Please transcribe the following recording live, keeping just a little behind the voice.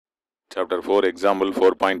Chapter 4 example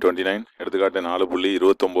 4.29 எடுத்துக்காட்டு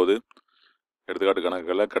 4.29 எடுத்துக்காட்டு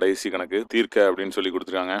கணக்குகளில் கடைசி கணக்கு தீர்க்க அப்படின்னு சொல்லி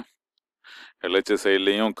கொடுத்துருக்காங்க. எல்ஹெச்எஸ்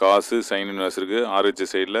சைட்லேயும் காசு சைன் இன்வெர்ஸ் இருக்குது,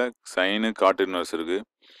 ஆர்ஹெச்எஸ் சைடில் சைனு காட்டு இன்வெர்ஸ் இருக்குது.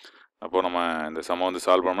 அப்போது நம்ம இந்த சமம் வந்து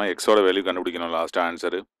சால்வ் பண்ணோம்னா எக்ஸோட வேல்யூ கண்டுபிடிக்கணும் லாஸ்ட்டாக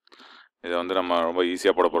ஆன்சரு. இதை வந்து நம்ம ரொம்ப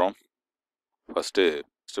ஈஸியாக போட போகிறோம். ஃபஸ்ட்டு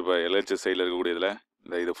இப்போ எல்ஹெச்எஸ் சைடில்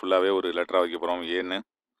இருக்கக்கூடியதில் இது ஃபுல்லாகவே ஒரு லெட்டராக வைக்க போகிறோம் ஏன்னு.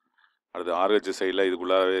 அடுத்து ஆர்ஹெச்எஸ் சைடில்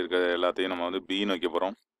இதுக்குள்ளாகவே இருக்க எல்லாத்தையும் நம்ம வந்து பின்னு வைக்க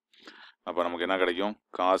போகிறோம். அப்போ நமக்கு என்ன கிடைக்கும்,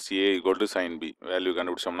 cos A equal to sine B value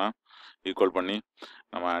கண்டுபிடிச்சோம்னா equal பண்ணி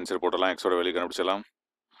நம்ம ஆன்சர் போட்டலாம், எக்ஸோட வேல்யூ கண்டுபிடிச்சலாம்.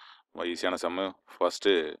 ஈஸியான சம்மு.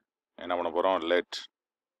 ஃபஸ்ட்டு என்ன பண்ண போகிறோம், let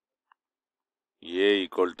A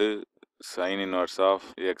equal to sine inverse of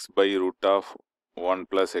X by root of 1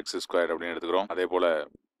 + x² அப்படின்னு எடுத்துக்கிறோம். அதே போல்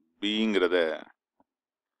பிங்கிறத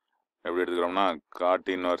எப்படி எடுத்துக்கிறோம்னா காட்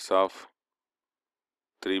இன்வர்ஸ் ஆஃப்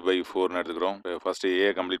 3/4ன்னு எடுத்துக்கிறோம். ஃபஸ்ட்டு ஏ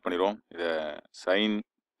கம்ப்ளீட் பண்ணிடுவோம். இதை சைன்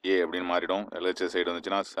ஏ அப்படின்னு மாறிடும். எல்ஹெச்எஸ் சைடு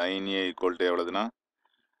வந்துச்சுன்னா sign A equal to எவ்வளோதுன்னா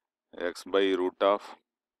X by root of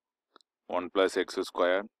 1 +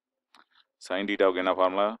 x². Sign டீட்டாவுக்கு என்ன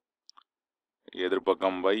ஃபார்முலா,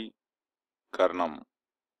 எதிர்பக்கம் பை கர்ணம்,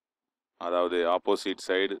 அதாவது ஆப்போசிட்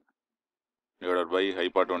சைடு டிவைடட் பை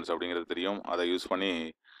ஹைபார்டன்ஸ் அப்படிங்கிறது தெரியும். அதை யூஸ் பண்ணி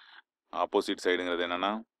ஆப்போசிட் சைடுங்கிறது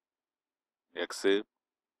என்னென்னா எக்ஸு,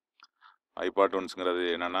 ஹைபார்டன்ஸுங்கிறது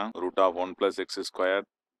என்னென்னா ரூட் ஆஃப் 1 + x².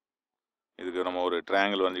 இதுக்கு நம்ம ஒரு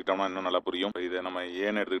ட்ரையாங்கிள் வரைஞ்சிக்கிட்டோம்னா இன்னும் நல்லா புரியும். இதை நம்ம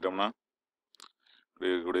ஏன்னு எடுத்துக்கிட்டோம்னா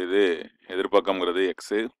இருக்கக்கூடியது எதிர்பக்கம்ங்கிறது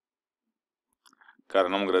எக்ஸு,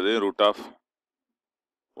 கர்ணம்ங்கிறது ரூட் ஆஃப்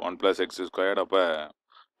 1 + x². அப்போ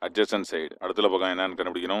அட்ஜசன்ட் சைடு அடுத்த பக்கம் என்னன்னு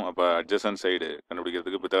கண்டுபிடிக்கணும். அப்போ அட்ஜசன்ட் சைடு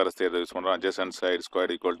கண்டுபிடிக்கிறதுக்கு பித்தாகரஸ் தேர்தல் யூஸ் பண்ணுறோம். Adjacent side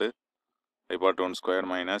square equal to ஹைபார்டன்ஸ் square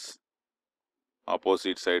minus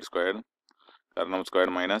opposite side square, Karnam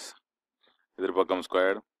square minus எதிர்பக்கம்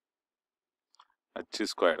square, H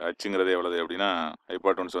square. ஹச்சுங்கிறது எவ்வளவு அப்படின்னா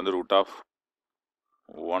ஹைபார்டன்ஸ் வந்து ரூட் ஆஃப்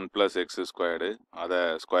 1 + x², அதை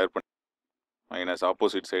ஸ்கொயர் பண்ணி மைனஸ்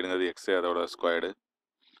ஆப்போசிட் சைடுங்கிறது எக்ஸு, அதோட ஸ்கொயர்டு.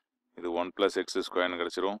 இது 1 + x²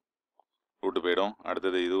 கிடச்சிரும், ரூட்டு போயிடும்.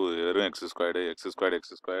 அடுத்தது இது வெறும் x²,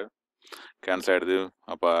 x² கேன்சல் ஆகிடுது.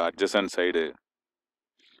 அப்போ அட்ஜசன்ட் சைடு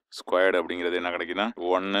ஸ்கொயர்டு அப்படிங்கிறது என்ன கிடைக்குன்னா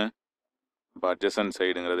 1. இப்போ அட்ஜசன்ட்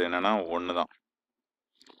சைடுங்கிறது என்னென்னா 1 தான்.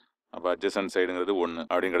 அப்போ அட்ஜசன்ட் சைடுங்கிறது 1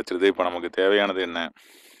 அப்படின்னு கிடச்சிருது. இப்போ நமக்கு தேவையானது என்ன,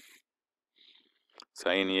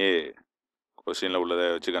 சைன் ஏ கொஸ்டினில் உள்ளதை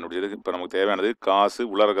வச்சு கண்டுபிடிச்சது. இப்போ நமக்கு தேவையானது காசு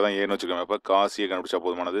உள்ளறக்க தான் ஏன்னு வச்சுக்கோங்க. அப்போ காசு ஏ கண்டுபிடிச்சா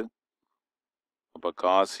போதுமானது. அப்போ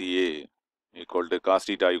காசு ஏ equal to cos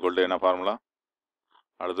theta equal to என்ன ஃபார்முலா,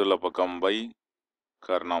 அடுத்துள்ள பக்கம் பை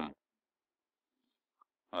கர்ணம்,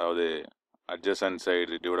 அதாவது அட்ஜசன்ட்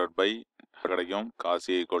சைடு டிவைடட் பை கிடைக்கும். காஸ்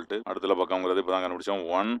ஏ ஈக்குவல் டு அடுத்துள்ள பக்கம்ங்கிறது இப்போ தான் கண்டுபிடிச்சோம்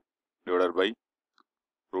 1 divided by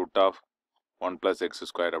root of 1 +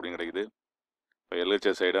 x² அப்படின்னு கிடைக்குது. இப்போ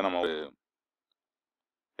எல்ஹெச்எஸ் சைடை நம்ம ஒரு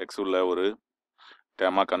எக்ஸ் உள்ள ஒரு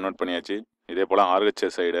டேமாக கன்வெர்ட் பண்ணியாச்சு. இதே போல்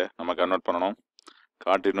ஆர்ஹெச்எஸ் சைடை நம்ம கன்வெர்ட் பண்ணணும்.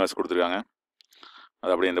 காட் இன்வெர்ஸ் கொடுத்துருக்காங்க,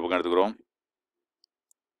 அது அப்படியே இந்த பக்கம் எடுத்துக்கிறோம்.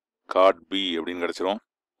 காட் பி அப்படின்னு கிடச்சிரும்.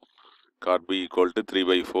 God B equal to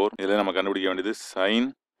 3/4. இதில் நம்ம கண்டுபிடிக்க வேண்டியது சைன்,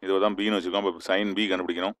 இதை தான் பின்னு வச்சுக்கோம். அப்போ சைன் பி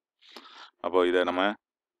கண்டுபிடிக்கணும். அப்போ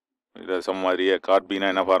இதை சம மாதிரியே காட் பின்னா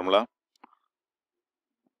என்ன ஃபார்முலா,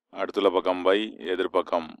 அடுத்துள்ள பக்கம் பை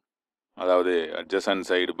எதிர்பக்கம், அதாவது adjacent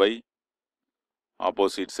side by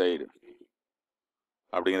opposite side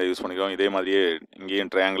அப்படிங்கிறத யூஸ் பண்ணிக்கிறோம். இதே மாதிரியே இங்கேயும்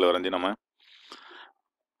ட்ரையாங்கிள் வரைஞ்சி நம்ம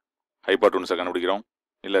ஹைபார்டன்ஸை கண்டுபிடிக்கிறோம்.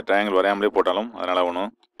 இல்லை ட்ரையாங்கிள் வரையாமலே போட்டாலும் அதனால்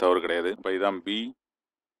ஒன்றும் தவறு கிடையாது. இப்போ இதுதான் பி.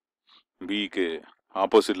 பிக்கு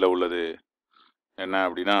ஆப்போசிட்டில் உள்ளது என்ன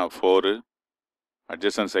அப்படின்னா 4,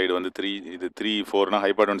 அட்ஜசன்ட் சைடு வந்து 3. இது 3, 4னா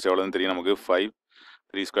ஹைபார்டன்ஸ் எவ்வளோன்னு தெரியும் நமக்கு, 5.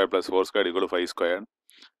 3² + 4² = 5².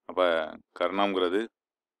 அப்போ கர்ணம்ங்கிறது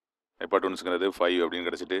ஹைபார்டன்ஸுங்கிறது 5 அப்படின்னு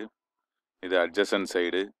கிடச்சிட்டு, இது அட்ஜசன்ட்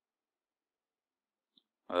சைடு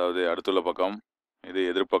அதாவது அடுத்துள்ள பக்கம், இது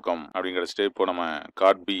எதிர்பக்கம் அப்படின்னு கிடச்சிட்டு, இப்போ நம்ம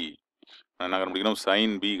காட் பி என்ன கண்டுபிடிக்கணும்,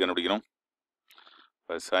 சைன் பி கண்டுபிடிக்கணும்.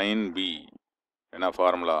 இப்போ சைன் பி என்ன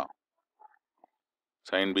formula,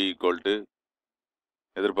 sine B equal to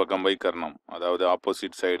எதிர்பக்கம் by கர்ணம், அதாவது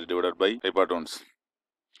ஆப்போசிட் சைடு டிவைடட் பை ஹைபார்டன்ஸ்.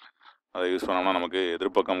 அதை யூஸ் பண்ணோம்னா நமக்கு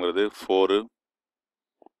எதிர்பக்கம்ங்கிறது 4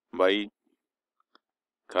 பை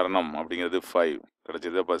கர்ணம் அப்படிங்கிறது 5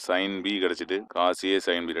 கிடச்சிது. அப்போ sine B கிடச்சிட்டு, cos A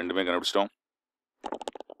sine B ரெண்டுமே கண்டுபிடிச்சிட்டோம்.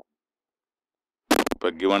 இப்போ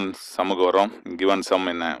கிவன் சம்முக்கு வரோம். கிவன் சம்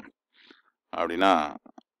என்ன அப்படின்னா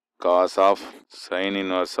cos of sine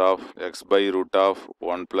inverse of X by root of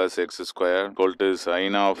 1 + x² equal to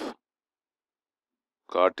sign of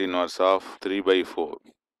God inverse of 3/4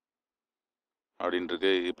 அப்படின்ட்டு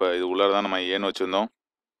இருக்கு. இப்போ இது உள்ளார தான் நம்ம ஏன்னு வச்சுருந்தோம்.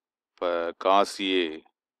 இப்போ காஸ் ஏ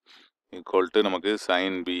ஈக்குவல் டு நமக்கு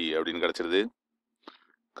சைன் பி அப்படின்னு கிடச்சிருது.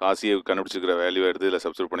 காஸ் ஏ கண்டுபிடிச்சிக்கிற வேல்யூ எடுத்து இதில்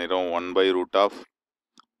சப்ஸ்டியூட் பண்ணிடுறோம்.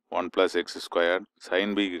 1/√(1 + x²).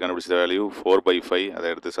 சைன் பிக்கு கண்டுபிடிச்ச வேல்யூ 4/5, அதை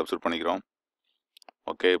எடுத்து சப்ஸ்டியூட் பண்ணிக்கிறோம்.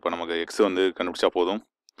 ஓகே, இப்போ நமக்கு எக்ஸ் வந்து கண்டுபிடிச்சா போதும்.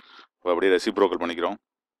 இப்போ அப்படியே ரெசிப்ரோக்கல் பண்ணிக்கிறோம்.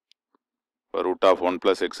 இப்போ √(1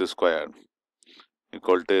 + x² =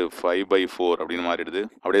 5/4 அப்படின்னு மாறிடுது.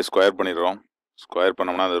 அப்படியே ஸ்கொயர் பண்ணிடுறோம். ஸ்கொயர்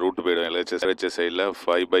பண்ணோம்னா அந்த ரூட் போயிடும். LHS சைடில்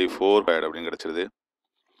 5/4 அப்படின்னு கிடச்சிருது.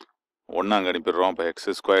 1 அங்கே அனுப்பிடுறோம். இப்போ x²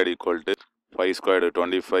 = 5²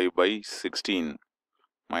 25/16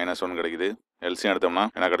 -1 கிடைக்குது. எல்சியம் எடுத்தோம்னா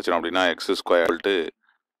என்ன கிடச்சிடும் அப்படின்னா x² =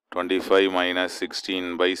 25 -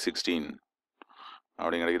 16/16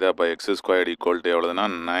 அப்படின்னு கிடைக்குது. அப்போ x² = எவ்வளோதுன்னா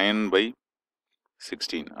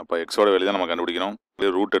 9/16. அப்போ எக்ஸோட வேல்யூ தான் நம்ம கண்டுபிடிக்கணும்.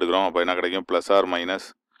 ரூட் எடுக்கிறோம். அப்போ என்ன கிடைக்கும்? +/-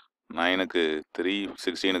 9க்கு 3,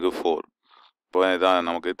 16க்கு 4. இப்போ இதான்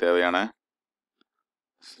நமக்கு தேவையான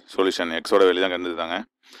சொல்யூஷன். எக்ஸோட வேல்யூ தான் கண்டுதாங்க.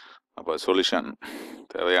 அப்போ சொல்யூஷன்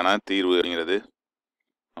தேவையான தீர்வு அப்படிங்கிறது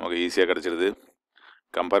நமக்கு ஈஸியாக கிடச்சிருது.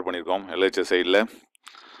 கம்பேர் பண்ணியிருக்கோம். LHS சைடில்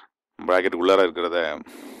ப்ராக்கெட்டுக்குள்ளார இருக்கிறத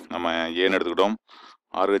நம்ம ஏன்னு எடுத்துக்கிட்டோம்.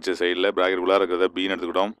 RHS சைடில் ப்ராக்கெட்டுக்குள்ளார இருக்கிறத பின்னு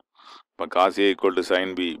எடுத்துக்கிட்டோம். இப்போ காஸ் ஏ =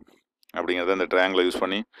 சைன் பி அப்படிங்கிறத இந்த ட்ரையாங்கிளை யூஸ்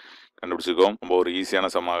பண்ணி கண்டுபிடிச்சிருக்கோம். ரொம்ப ஒரு ஈஸியான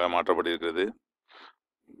சம்மாக மாற்றப்பட்டிருக்கிறது.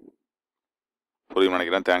 புரியும்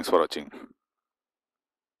நினைக்கிறேன். தேங்க்ஸ் ஃபார் வாட்சிங்.